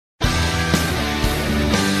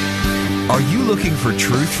Are you looking for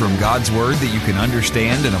truth from God's Word that you can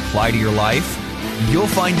understand and apply to your life? You'll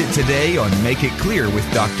find it today on Make It Clear with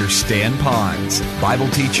Dr. Stan Ponz, Bible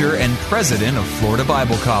teacher and president of Florida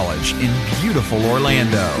Bible College in beautiful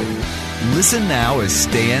Orlando. Listen now as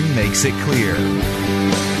Stan makes it clear.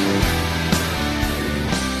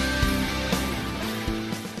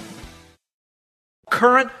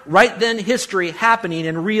 Current, right then history happening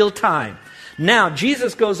in real time. Now,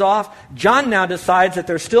 Jesus goes off. John now decides that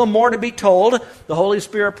there's still more to be told. The Holy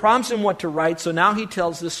Spirit prompts him what to write, so now he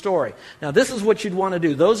tells this story. Now, this is what you'd want to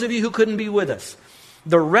do. Those of you who couldn't be with us,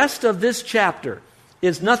 the rest of this chapter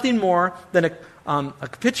is nothing more than a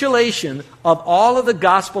capitulation of all of the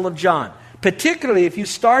Gospel of John. Particularly if you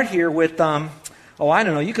start here with,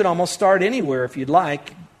 you could almost start anywhere if you'd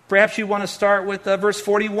like. Perhaps you want to start with verse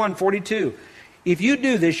 41, 42. If you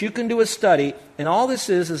do this, you can do a study, and all this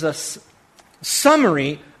is a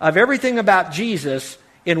summary of everything about Jesus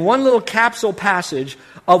in one little capsule passage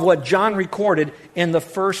of what John recorded in the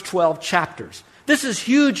first 12 chapters. This is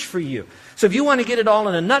huge for you. So if you want to get it all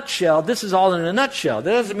in a nutshell, this is all in a nutshell.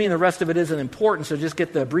 That doesn't mean the rest of it isn't important, so just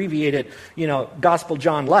get the abbreviated, Gospel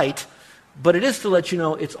John Light. But it is to let you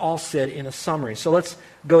know it's all said in a summary. So let's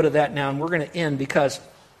go to that now, and we're going to end because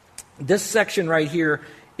this section right here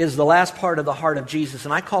is the last part of the heart of Jesus,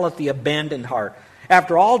 and I call it the abandoned heart.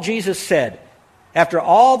 After all Jesus said, after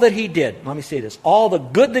all that he did, let me say this, all the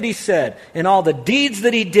good that he said and all the deeds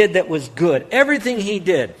that he did that was good, everything he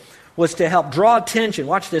did was to help draw attention,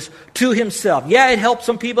 watch this, to himself. Yeah, it helped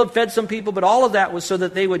some people, it fed some people, but all of that was so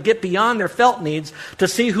that they would get beyond their felt needs to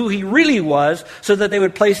see who he really was, so that they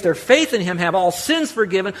would place their faith in him, have all sins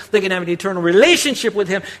forgiven, they can have an eternal relationship with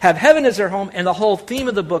him, have heaven as their home. And the whole theme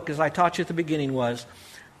of the book, as I taught you at the beginning, was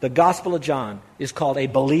the Gospel of John is called a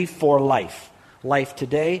belief for life. Life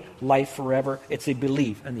today, life forever. It's a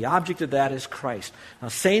belief. And the object of that is Christ. Now,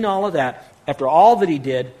 saying all of that, after all that he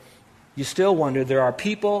did, you still wonder, there are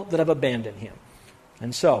people that have abandoned him.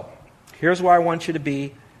 And so, here's where I want you to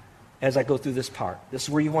be as I go through this part. This is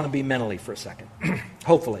where you want to be mentally for a second.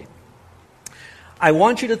 Hopefully. I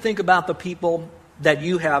want you to think about the people that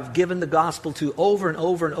you have given the gospel to over and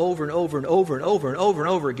over and over and over and over and over and over and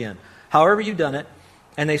over again. However you've done it,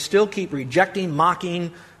 and they still keep rejecting,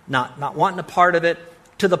 mocking, not wanting a part of it,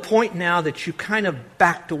 to the point now that you kind of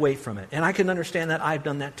backed away from it. And I can understand that. I've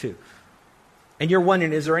done that too. And you're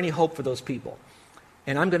wondering, is there any hope for those people?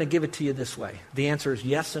 And I'm going to give it to you this way. The answer is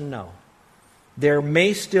yes and no. There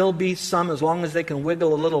may still be some, as long as they can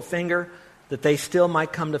wiggle a little finger, that they still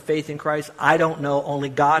might come to faith in Christ. I don't know. Only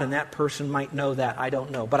God and that person might know that. I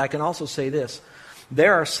don't know. But I can also say this.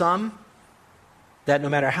 There are some that no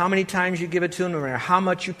matter how many times you give it to them, no matter how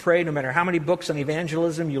much you pray, no matter how many books on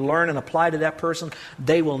evangelism you learn and apply to that person,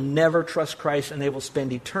 they will never trust Christ and they will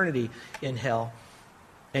spend eternity in hell.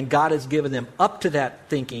 And God has given them up to that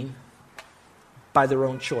thinking by their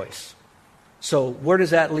own choice. So where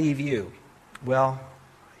does that leave you? Well,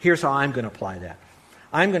 here's how I'm going to apply that.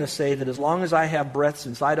 I'm going to say that as long as I have breath,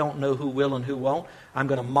 since I don't know who will and who won't, I'm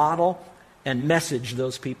going to model and message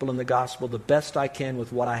those people in the gospel the best I can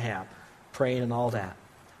with what I have. Praying and all that.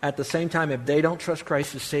 At the same time, if they don't trust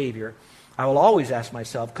Christ as Savior, I will always ask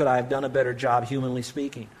myself, could I have done a better job, humanly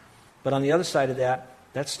speaking? But on the other side of that,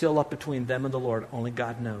 that's still up between them and the Lord. Only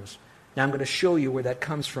God knows. Now I'm going to show you where that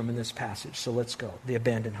comes from in this passage. So let's go. The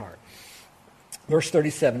abandoned heart. Verse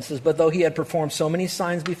 37 says, but though he had performed so many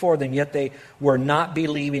signs before them, yet they were not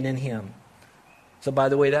believing in him. So by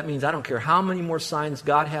the way, that means I don't care how many more signs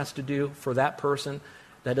God has to do for that person.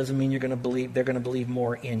 That doesn't mean you're going to believe. They're going to believe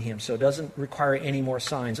more in him. So it doesn't require any more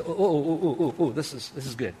signs. This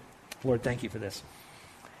is good. Lord, thank you for this.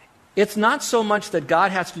 It's not so much that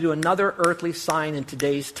God has to do another earthly sign in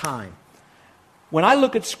today's time. When I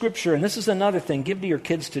look at Scripture, and this is another thing, give to your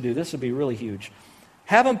kids to do. This would be really huge.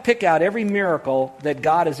 Have them pick out every miracle that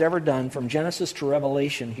God has ever done from Genesis to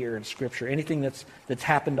Revelation here in Scripture. Anything that's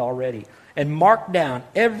happened already. And mark down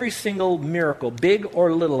every single miracle, big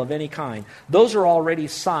or little of any kind. Those are already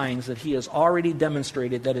signs that he has already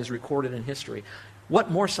demonstrated that is recorded in history. What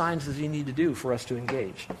more signs does he need to do for us to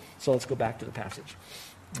engage? So let's go back to the passage.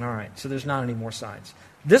 All right, so there's not any more signs.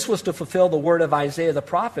 This was to fulfill the word of Isaiah the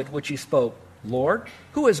prophet, which he spoke. Lord,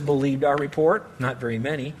 who has believed our report? Not very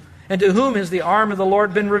many. And to whom has the arm of the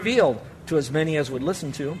Lord been revealed? To as many as would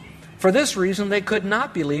listen to him. For this reason they could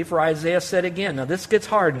not believe, for Isaiah said again. Now this gets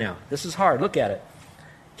hard now. This is hard. Look at it.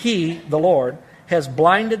 He, the Lord, has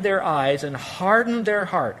blinded their eyes and hardened their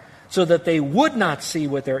heart, so that they would not see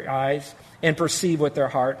with their eyes and perceive with their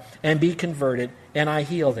heart and be converted, and I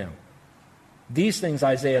heal them. These things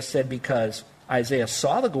Isaiah said because Isaiah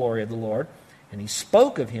saw the glory of the Lord And he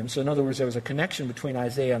spoke of him. So in other words, there was a connection between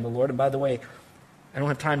Isaiah and the Lord. And by the way, I don't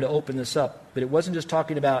have time to open this up, but it wasn't just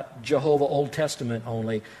talking about Jehovah Old Testament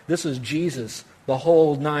only. This is Jesus, the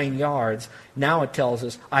whole 9 yards. Now it tells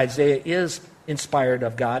us Isaiah is inspired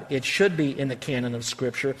of God. It should be in the canon of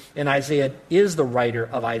Scripture. And Isaiah is the writer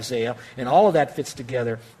of Isaiah. And all of that fits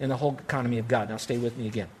together in the whole economy of God. Now stay with me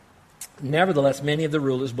again. Nevertheless, many of the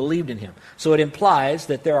rulers believed in him. So it implies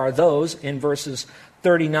that there are those in verses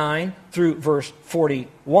 39 through verse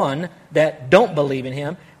 41 that don't believe in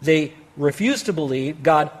him. They refuse to believe.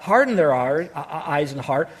 God hardened their eyes and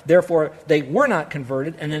heart. Therefore, they were not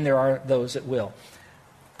converted. And then there are those that will.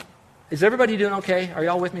 Is everybody doing okay? Are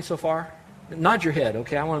y'all with me so far? Nod your head,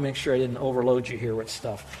 okay? I want to make sure I didn't overload you here with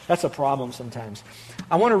stuff. That's a problem sometimes.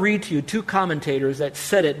 I want to read to you 2 commentators that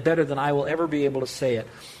said it better than I will ever be able to say it.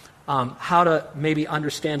 How to maybe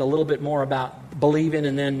understand a little bit more about believing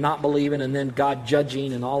and then not believing and then God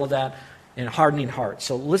judging and all of that and hardening hearts.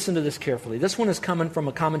 So listen to this carefully. This one is coming from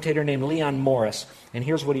a commentator named Leon Morris, and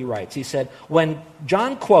here's what he writes. He said, when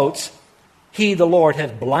John quotes, "He, the Lord,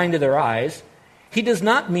 has blinded their eyes," he does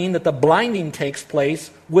not mean that the blinding takes place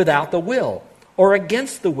without the will or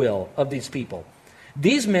against the will of these people.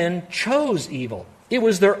 These men chose evil. It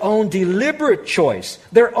was their own deliberate choice,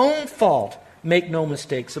 their own fault. Make no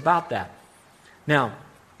mistakes about that. Now,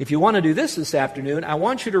 if you want to do this afternoon, I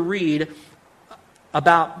want you to read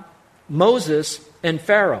about Moses and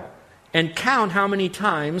Pharaoh and count how many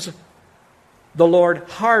times the Lord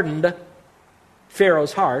hardened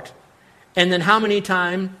Pharaoh's heart and then how many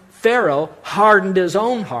times Pharaoh hardened his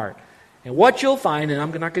own heart. And what you'll find, and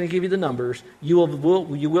I'm not going to give you the numbers, you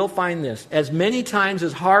will find this. As many times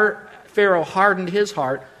as Pharaoh hardened his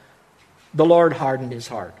heart, the Lord hardened his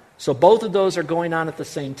heart. So both of those are going on at the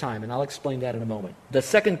same time, and I'll explain that in a moment. The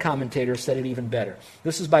second commentator said it even better.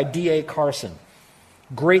 This is by D.A. Carson,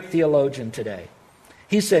 great theologian today.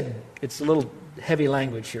 He said, it's a little heavy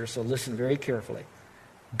language here, so listen very carefully.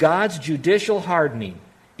 God's judicial hardening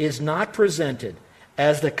is not presented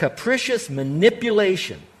as the capricious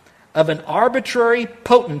manipulation of an arbitrary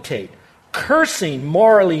potentate cursing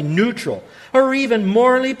morally neutral or even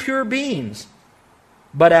morally pure beings,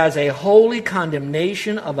 but as a holy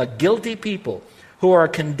condemnation of a guilty people who are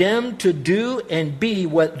condemned to do and be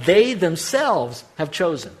what they themselves have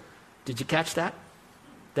chosen. Did you catch that?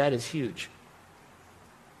 That is huge.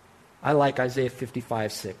 I like Isaiah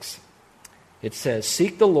 55:6. It says,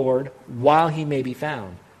 "Seek the Lord while he may be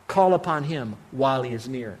found. Call upon him while he is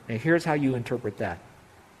near." Now here's how you interpret that.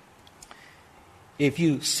 If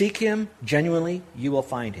you seek him genuinely, you will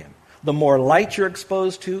find him. The more light you're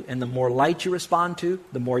exposed to and the more light you respond to,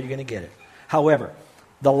 the more you're going to get it. However,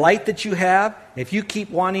 the light that you have, if you keep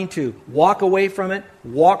wanting to walk away from it,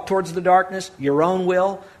 walk towards the darkness, your own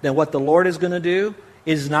will, then what the Lord is going to do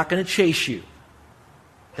is not going to chase you.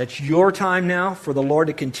 That's your time now for the Lord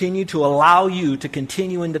to continue to allow you to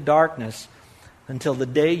continue into darkness until the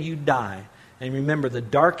day you die. And remember, the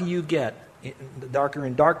darker you get, the darker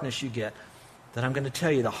in darkness you get, then I'm going to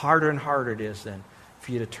tell you, the harder and harder it is then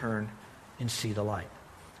for you to turn and see the light.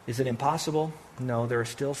 Is it impossible? No, there are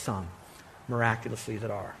still some, miraculously, that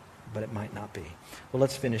are, but it might not be. Well,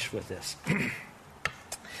 let's finish with this.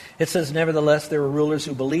 It says, "Nevertheless, there were rulers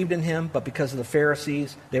who believed in him, but because of the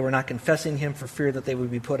Pharisees, they were not confessing him for fear that they would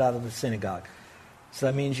be put out of the synagogue." So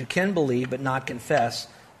that means you can believe but not confess.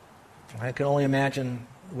 I can only imagine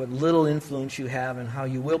what little influence you have and how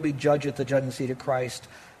you will be judged at the judgment seat of Christ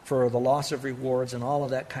for the loss of rewards and all of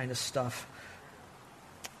that kind of stuff.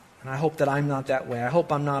 And I hope that I'm not that way. I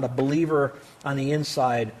hope I'm not a believer on the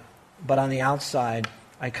inside, but on the outside,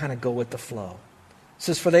 I kind of go with the flow. It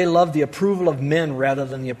says, "For they love the approval of men rather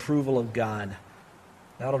than the approval of God."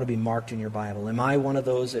 That ought to be marked in your Bible. Am I one of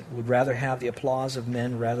those that would rather have the applause of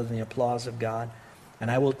men rather than the applause of God? And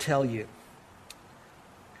I will tell you,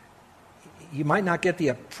 you might not get the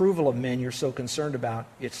approval of men you're so concerned about.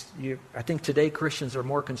 I think today Christians are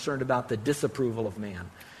more concerned about the disapproval of man.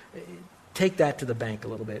 Take that to the bank a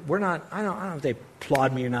little bit. I don't know if they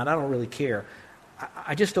applaud me or not. I don't really care.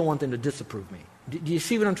 I just don't want them to disapprove me. Do you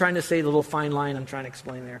see what I'm trying to say, the little fine line I'm trying to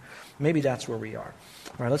explain there? Maybe that's where we are.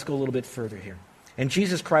 All right, let's go a little bit further here. "And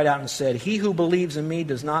Jesus cried out and said, 'He who believes in me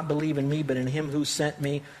does not believe in me, but in him who sent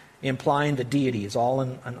me,'" implying the deity. It's all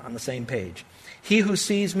on the same page. "He who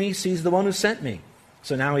sees me sees the one who sent me."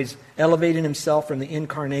 So now he's elevating himself from the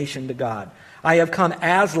incarnation to God. "I have come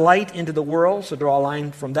as light into the world," so draw a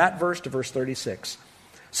line from that verse to verse 36,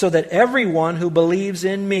 "so that everyone who believes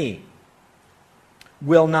in me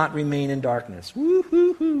will not remain in darkness."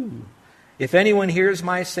 Woo-hoo-hoo. "If anyone hears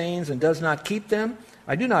my sayings and does not keep them,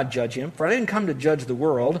 I do not judge him, for I didn't come to judge the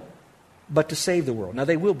world, but to save the world. Now,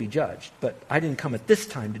 they will be judged, but I didn't come at this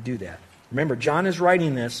time to do that. Remember, John is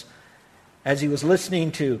writing this as he was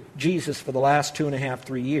listening to Jesus for the last 2.5,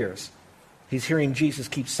 3 years. He's hearing Jesus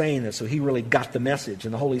keep saying this, so he really got the message,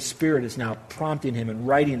 and the Holy Spirit is now prompting him and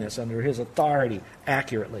writing this under his authority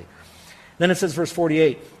accurately. Then it says, verse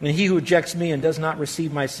 48, and he who rejects me and does not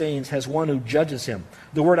receive my sayings has one who judges him.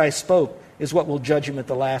 The word I spoke is what will judge him at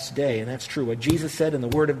the last day. And that's true. What Jesus said and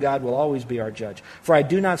the word of God will always be our judge. For I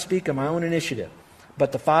do not speak of my own initiative,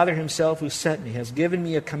 but the Father himself who sent me has given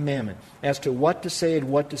me a commandment as to what to say and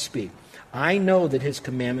what to speak. I know that his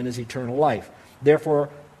commandment is eternal life. Therefore,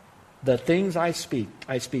 the things I speak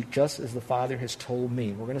just as the Father has told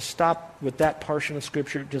me. We're going to stop with that portion of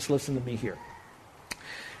Scripture. Just listen to me here.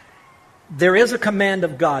 There is a command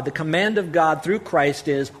of God. The command of God through Christ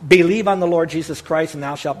is, believe on the Lord Jesus Christ and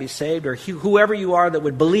thou shalt be saved. Or whoever you are that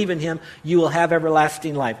would believe in him, you will have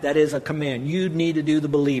everlasting life. That is a command. You need to do the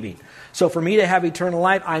believing. So for me to have eternal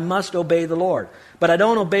life, I must obey the Lord. But I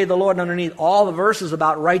don't obey the Lord underneath all the verses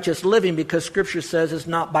about righteous living because Scripture says it's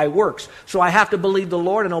not by works. So I have to believe the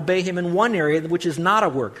Lord and obey him in one area, which is not a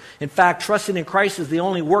work. In fact, trusting in Christ is the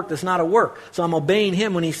only work that's not a work. So I'm obeying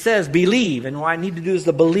him when he says believe. And what I need to do is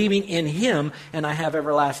the believing in him, and I have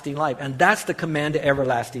everlasting life. And that's the command to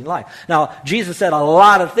everlasting life. Now, Jesus said a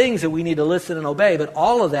lot of things that we need to listen and obey, but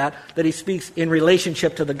all of that he speaks in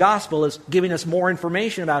relationship to the gospel is giving us more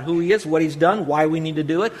information about who he is, what he's done, why we need to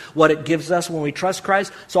do it, what it gives us when we trust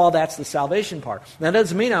Christ. So all that's the salvation part. That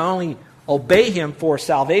doesn't mean I only obey him for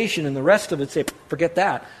salvation and the rest of it say, forget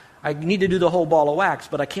that. I need to do the whole ball of wax,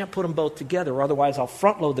 but I can't put them both together, or otherwise I'll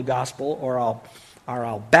front load the gospel or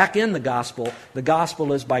I'll back in the gospel. The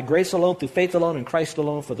gospel is by grace alone, through faith alone, in Christ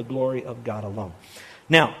alone, for the glory of God alone.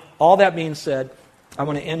 Now, all that being said, I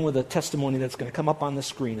want to end with a testimony that's going to come up on the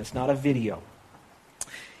screen. It's not a video.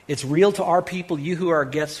 It's real to our people. You who are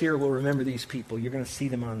guests here will remember these people. You're going to see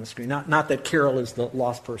them on the screen. Not that Carol is the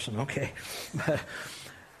lost person, okay?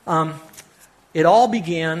 But, it all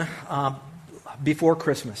began before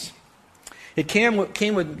Christmas. It came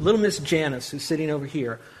with little Miss Janice, who's sitting over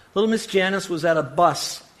here. Little Miss Janice was at a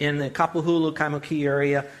bus in the Kapahulu, Kaimuki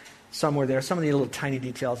area, somewhere there. Some of the little tiny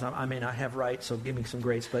details I may not have right, so give me some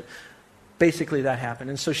grace. But basically that happened.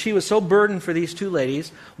 And so she was so burdened for these two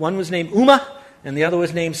ladies. One was named Uma, and the other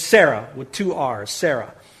was named Sarah, with 2 R's,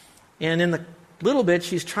 Sarah. And in the little bit,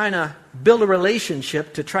 she's trying to build a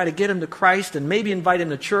relationship to try to get him to Christ and maybe invite him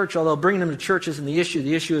to church, although bringing him to church isn't the issue.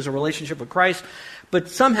 The issue is a relationship with Christ. But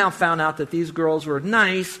somehow found out that these girls were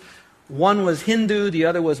nice. One was Hindu, the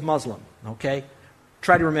other was Muslim. Okay?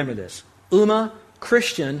 Try to remember this. Uma,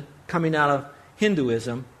 Christian, coming out of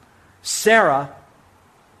Hinduism. Sarah,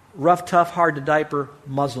 rough, tough, hard to diaper,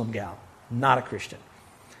 Muslim gal. Not a Christian.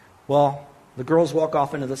 Well, the girls walk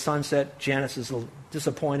off into the sunset. Janice is a little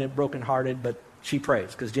disappointed, brokenhearted, but she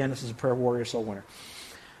prays because Janice is a prayer warrior, soul winner.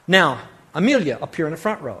 Now, Amelia up here in the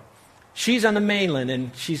front row. She's on the mainland,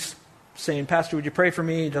 and she's saying, Pastor, would you pray for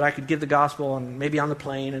me that I could give the gospel and maybe on the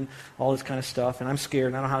plane and all this kind of stuff. And I'm scared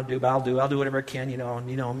and I don't know how to do it, but I'll do whatever I can,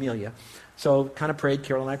 and Amelia. So kind of prayed,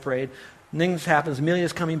 Carol and I prayed. And things happens.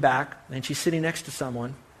 Amelia's coming back, and she's sitting next to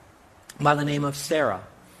someone by the name of Sarah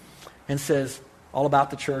and says, all about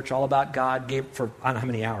the church, all about God, gave for I don't know how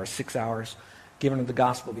many hours, 6 hours, giving them the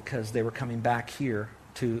gospel because they were coming back here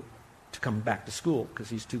to come back to school because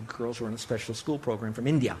these two girls were in a special school program from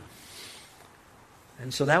India.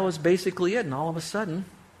 And so that was basically it. And all of a sudden,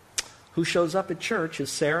 who shows up at church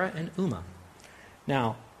is Sarah and Uma.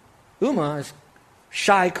 Now, Uma is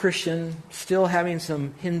shy Christian, still having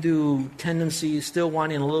some Hindu tendencies, still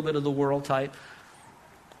wanting a little bit of the world type.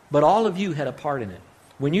 But all of you had a part in it.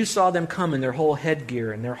 When you saw them come in their whole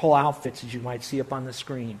headgear and their whole outfits, as you might see up on the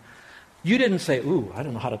screen, you didn't say, ooh, I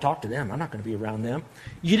don't know how to talk to them. I'm not going to be around them.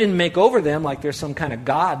 You didn't make over them like there's some kind of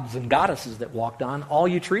gods and goddesses that walked on. All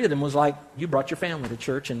you treated them was like you brought your family to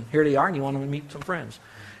church, and here they are, and you want them to meet some friends.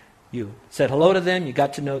 You said hello to them. You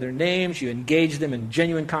got to know their names. You engaged them in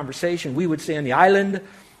genuine conversation. We would say on the island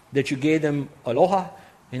that you gave them aloha,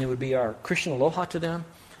 and it would be our Christian aloha to them.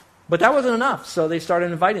 But that wasn't enough, so they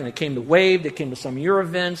started inviting. They came to Wave. They came to some of your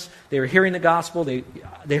events. They were hearing the gospel.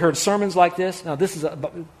 They heard sermons like this. Now, this is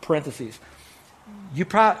parentheses.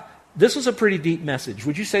 This was a pretty deep message.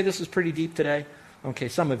 Would you say this is pretty deep today? Okay,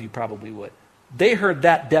 some of you probably would. They heard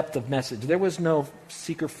that depth of message. There was no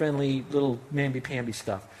seeker-friendly little mamby-pamby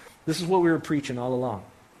stuff. This is what we were preaching all along.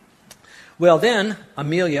 Well, then,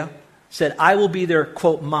 Amelia said, I will be their,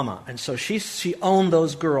 quote, mama. And so she owned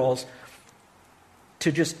those girls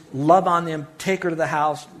to just love on them, take her to the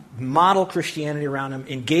house, model Christianity around them,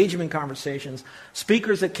 engage them in conversations.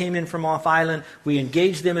 Speakers that came in from off island, we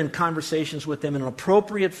engaged them in conversations with them in an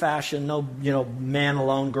appropriate fashion. No, man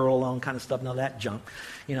alone, girl alone kind of stuff, none of that junk.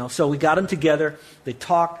 So we got them together. They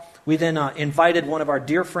talked. We then invited one of our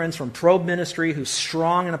dear friends from Probe Ministry, who's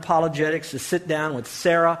strong in apologetics, to sit down with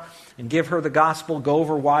Sarah and give her the gospel, go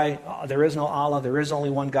over why there is no Allah, there is only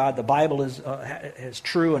one God. The Bible is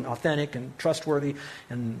true and authentic and trustworthy,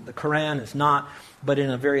 and the Quran is not, but in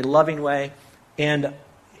a very loving way. And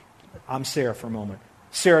I'm Sarah for a moment.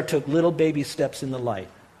 Sarah took little baby steps in the light.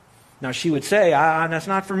 Now she would say, that's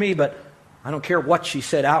not for me, but I don't care what she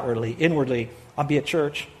said outwardly. Inwardly, I'll be at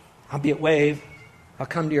church, I'll be at Wave, I'll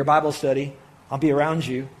come to your Bible study, I'll be around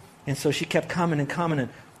you. And so she kept coming and coming,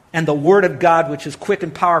 and the Word of God, which is quick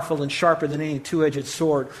and powerful and sharper than any two-edged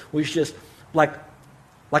sword, was just like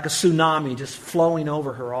a tsunami just flowing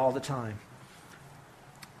over her all the time.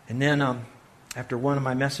 And then after one of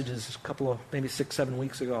my messages a couple of, maybe 6-7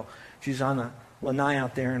 weeks ago, she's on the lanai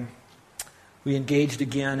out there, and we engaged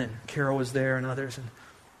again, and Carol was there and others. And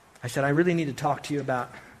I said, I really need to talk to you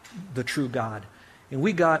about the true God. And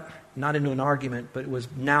we got not into an argument, but it was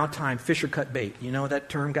now time, fish or cut bait. You know that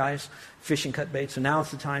term, guys? Fish and cut bait. So now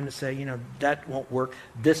it's the time to say, that won't work.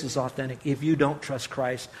 This is authentic. If you don't trust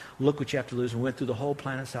Christ, look what you have to lose. And we went through the whole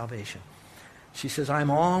plan of salvation. She says, I'm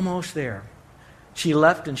almost there. She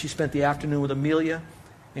left and she spent the afternoon with Amelia,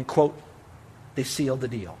 and quote, they sealed the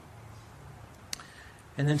deal.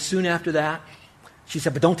 And then soon after that, she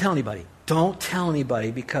said, but don't tell anybody. Don't tell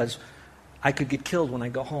anybody, because I could get killed when I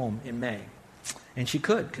go home in May. And she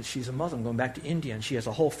could, because she's a Muslim going back to India, and she has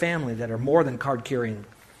a whole family that are more than card-carrying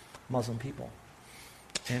Muslim people.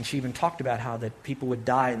 And she even talked about how that people would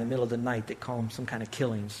die in the middle of the night. They call them some kind of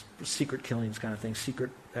killings, secret killings kind of thing,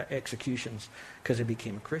 secret executions, because they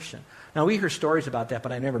became a Christian. Now, we hear stories about that,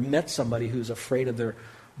 but I never met somebody who's afraid of their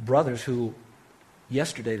brothers who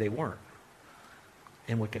yesterday they weren't,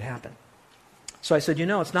 and what could happen. So I said,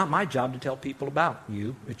 it's not my job to tell people about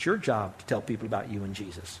you. It's your job to tell people about you and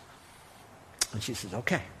Jesus. And she says,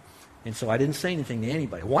 okay. And so I didn't say anything to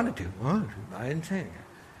anybody. I wanted to. I didn't say anything.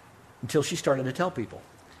 Until she started to tell people.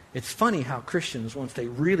 It's funny how Christians, once they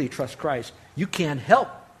really trust Christ, you can't help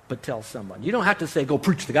but tell someone. You don't have to say, go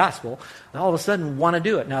preach the gospel. They all of a sudden want to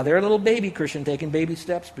do it. Now, they're a little baby Christian taking baby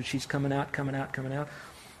steps, but she's coming out.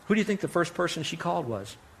 Who do you think the first person she called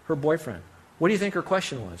was? Her boyfriend. What do you think her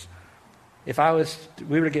question was? If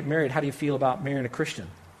we were to get married, how do you feel about marrying a Christian?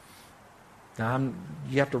 Now,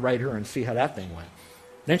 you have to write her and see how that thing went.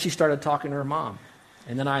 Then she started talking to her mom.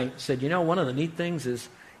 And then I said, one of the neat things is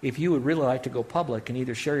if you would really like to go public and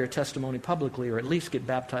either share your testimony publicly or at least get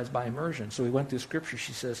baptized by immersion. So we went through Scripture.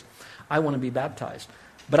 She says, I want to be baptized,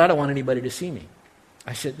 but I don't want anybody to see me.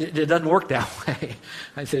 I said, it doesn't work that way.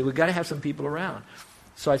 I said, we've got to have some people around.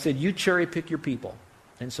 So I said, you cherry pick your people.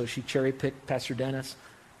 And so she cherry picked Pastor Dennis,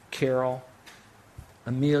 Carol,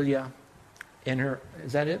 Amelia, and her,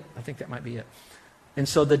 is that it? I think that might be it. And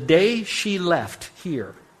so the day she left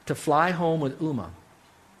here to fly home with Uma,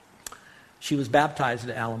 she was baptized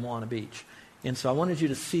at Ala Moana Beach. And so I wanted you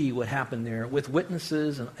to see what happened there with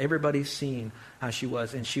witnesses and everybody seeing how she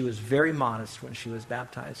was. And she was very modest when she was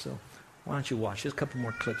baptized. So why don't you watch? Just a couple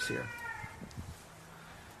more clips here.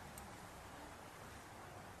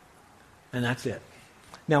 And that's it.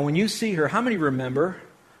 Now, when you see her, how many remember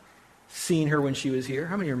seeing her when she was here?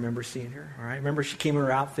 How many remember seeing her? All right. Remember she came in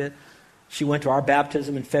her outfit. She went to our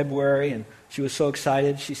baptism in February, and she was so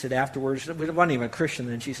excited. She said afterwards, we wasn't even a Christian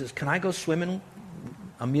then, she says, can I go swimming?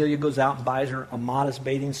 Amelia goes out and buys her a modest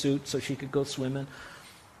bathing suit so she could go swimming.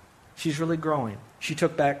 She's really growing. She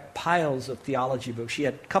took back piles of theology books. She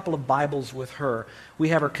had a couple of Bibles with her. We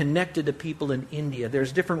have her connected to people in India.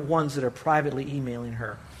 There's different ones that are privately emailing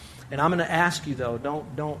her. And I'm going to ask you, though,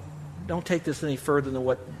 don't take this any further than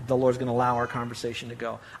what the Lord's going to allow our conversation to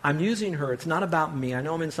go. I'm using her. It's not about me. I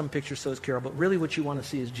know I'm in some pictures, so is Carol, but really what you want to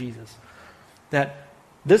see is Jesus. That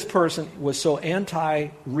this person was so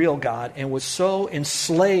anti-real God and was so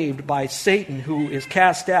enslaved by Satan, who is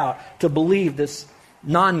cast out, to believe this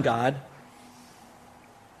non-God.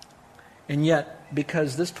 And yet,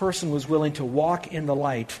 because this person was willing to walk in the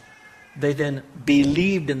light, they then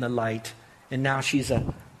believed in the light, and now she's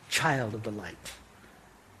a child of the light.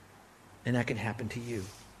 And that can happen to you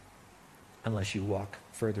unless you walk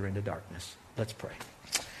further into darkness. Let's pray.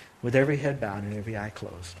 With every head bowed and every eye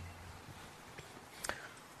closed.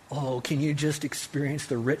 Oh, can you just experience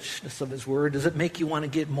the richness of His Word? Does it make you want to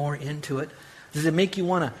get more into it? Does it make you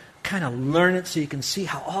want to kind of learn it so you can see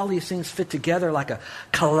how all these things fit together like a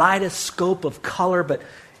kaleidoscope of color? But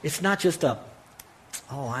it's not just one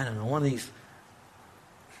of these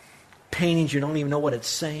paintings, you don't even know what it's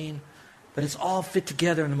saying. But it's all fit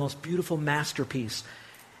together in the most beautiful masterpiece.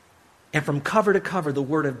 And from cover to cover, the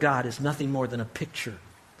Word of God is nothing more than a picture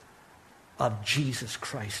of Jesus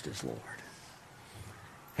Christ as Lord.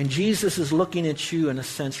 And Jesus is looking at you in a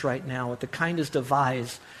sense right now with the kindest of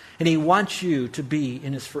eyes. And He wants you to be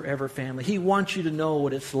in His forever family. He wants you to know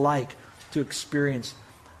what it's like to experience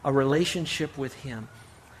a relationship with Him.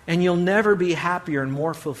 And you'll never be happier and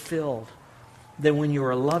more fulfilled than when you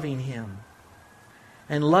are loving Him.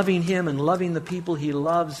 And loving Him and loving the people He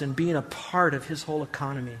loves and being a part of His whole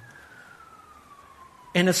economy.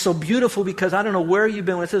 And it's so beautiful because I don't know where you've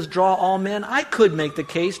been when it says draw all men. I could make the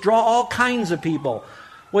case, draw all kinds of people.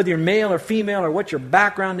 Whether you're male or female or what your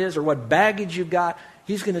background is or what baggage you've got,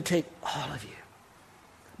 He's going to take all of you.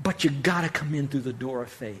 But you got to come in through the door of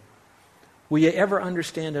faith. Will you ever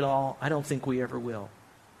understand it all? I don't think we ever will.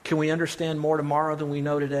 Can we understand more tomorrow than we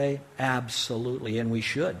know today? Absolutely, and we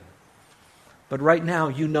should. But right now,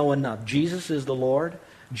 you know enough. Jesus is the Lord.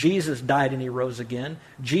 Jesus died and He rose again.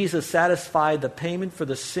 Jesus satisfied the payment for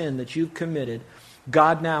the sin that you've committed.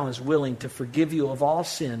 God now is willing to forgive you of all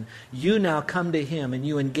sin. You now come to Him and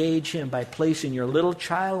you engage Him by placing your little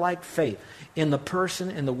childlike faith in the person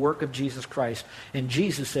and the work of Jesus Christ. And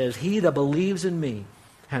Jesus says, he that believes in me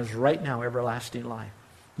has right now everlasting life.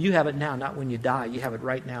 You have it now, not when you die. You have it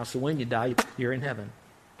right now. So when you die, you're in heaven.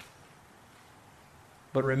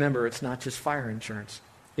 But remember, it's not just fire insurance.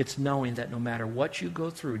 It's knowing that no matter what you go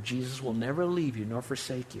through, Jesus will never leave you nor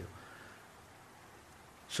forsake you.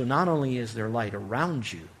 So not only is there light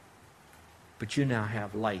around you, but you now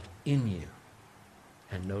have light in you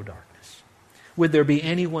and no darkness. Would there be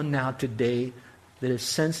anyone now today that is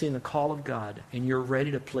sensing the call of God and you're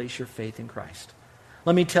ready to place your faith in Christ?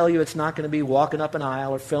 Let me tell you, it's not going to be walking up an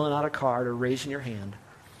aisle or filling out a card or raising your hand.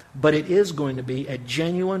 But it is going to be a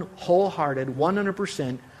genuine, wholehearted,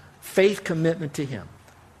 100% faith commitment to Him.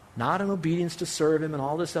 Not an obedience to serve Him and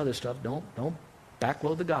all this other stuff. Don't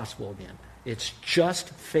backload the gospel again. It's just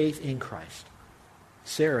faith in Christ.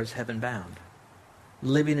 Sarah's heaven-bound,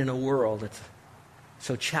 living in a world that's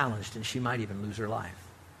so challenged and she might even lose her life.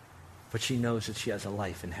 But she knows that she has a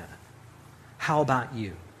life in heaven. How about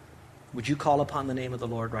you? Would you call upon the name of the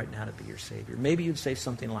Lord right now to be your Savior? Maybe you'd say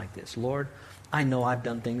something like this: Lord, I know I've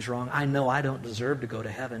done things wrong. I know I don't deserve to go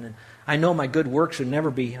to heaven. And I know my good works would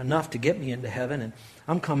never be enough to get me into heaven. And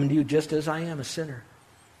I'm coming to you just as I am, a sinner.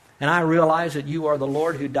 And I realize that you are the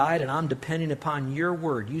Lord who died, and I'm depending upon your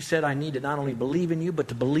word. You said I need to not only believe in you, but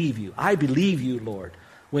to believe you. I believe you, Lord,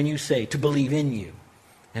 when you say to believe in you.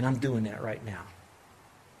 And I'm doing that right now.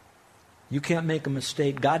 You can't make a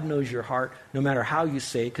mistake. God knows your heart, no matter how you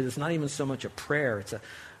say it, because it's not even so much a prayer. It's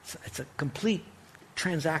a complete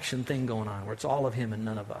transaction thing going on where it's all of Him and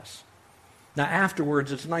none of us. Now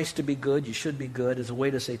afterwards, it's nice to be good. You should be good as a way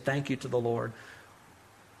to say thank you to the Lord.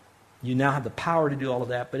 You now have the power to do all of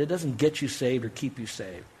that, but it doesn't get you saved or keep you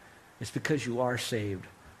saved. It's because you are saved.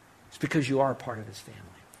 It's because you are a part of His family.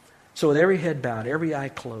 So with every head bowed, every eye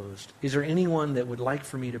closed, is there anyone that would like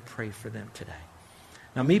for me to pray for them today?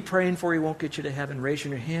 Now me praying for you won't get you to heaven.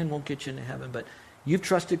 Raising your hand won't get you into heaven, but you've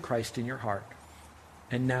trusted Christ in your heart.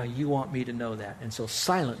 And now you want me to know that. And so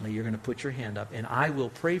silently you're going to put your hand up, and I will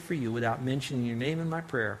pray for you without mentioning your name in my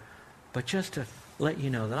prayer, but just to let you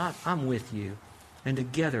know that I'm with you. And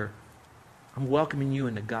together, I'm welcoming you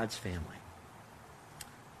into God's family.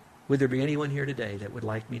 Would there be anyone here today that would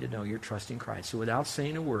like me to know you're trusting Christ? So without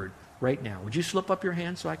saying a word, right now, would you slip up your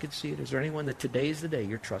hand so I could see it? Is there anyone that today is the day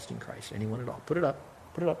you're trusting Christ? Anyone at all? Put it up.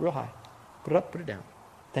 Put it up real high. Put it up, put it down.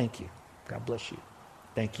 Thank you. God bless you.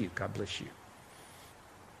 Thank you. God bless you.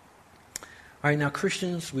 All right, now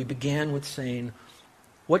Christians, we began with saying,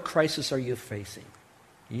 what crisis are you facing?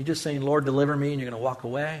 Are you just saying, Lord, deliver me, and you're going to walk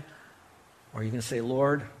away? Or are you going to say,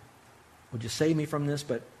 Lord, would you save me from this?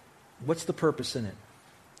 But what's the purpose in it?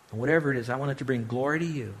 And whatever it is, I want it to bring glory to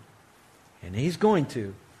you. And He's going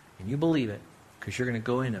to, and you believe it, because you're going to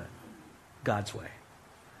go into God's way.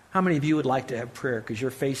 How many of you would like to have prayer because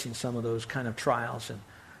you're facing some of those kind of trials? And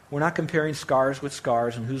we're not comparing scars with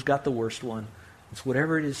scars and who's got the worst one. It's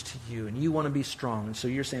whatever it is to you, and you want to be strong. And so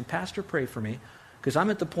you're saying, Pastor, pray for me, because I'm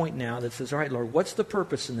at the point now that says, all right, Lord, what's the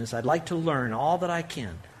purpose in this? I'd like to learn all that I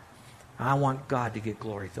can. I want God to get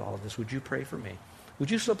glory through all of this. Would you pray for me?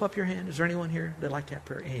 Would you slip up your hand? Is there anyone here that'd like to have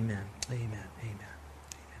prayer? Amen. Amen. Amen. Amen.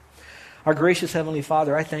 Our gracious Heavenly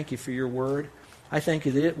Father, I thank you for your word. I thank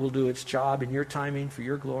you that it will do its job in your timing for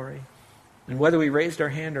your glory. And whether we raised our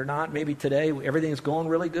hand or not, maybe today everything's going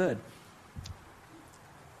really good.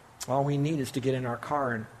 All we need is to get in our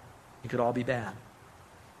car and it could all be bad.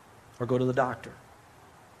 Or go to the doctor.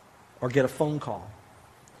 Or get a phone call.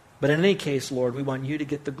 But in any case, Lord, we want you to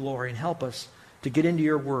get the glory and help us to get into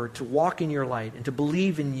your word, to walk in your light, and to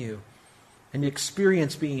believe in you, and to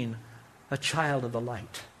experience being a child of the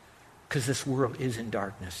light, because this world is in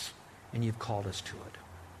darkness, and you've called us to it.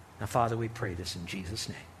 Now, Father, we pray this in Jesus'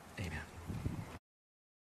 name. Amen.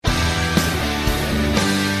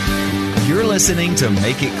 You're listening to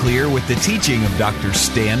Make It Clear with the teaching of Dr.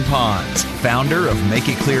 Stan Ponz, founder of Make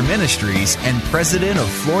It Clear Ministries and president of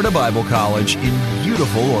Florida Bible College in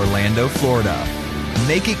beautiful Orlando, Florida.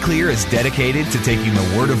 Make It Clear is dedicated to taking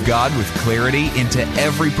the Word of God with clarity into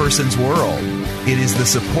every person's world. It is the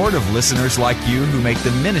support of listeners like you who make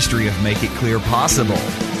the ministry of Make It Clear possible.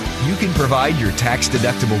 You can provide your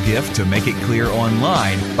tax-deductible gift to Make It Clear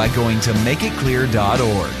online by going to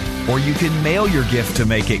makeitclear.org. Or you can mail your gift to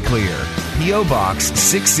Make It Clear, P.O. Box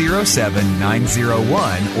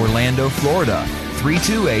 607901, Orlando, Florida,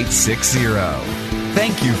 32860.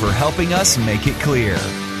 Thank you for helping us make it clear.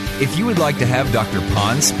 If you would like to have Dr.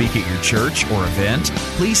 Ponz speak at your church or event,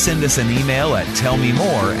 please send us an email at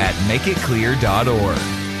tellmemore@makeitclear.org.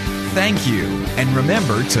 Thank you, and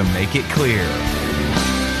remember to make it clear.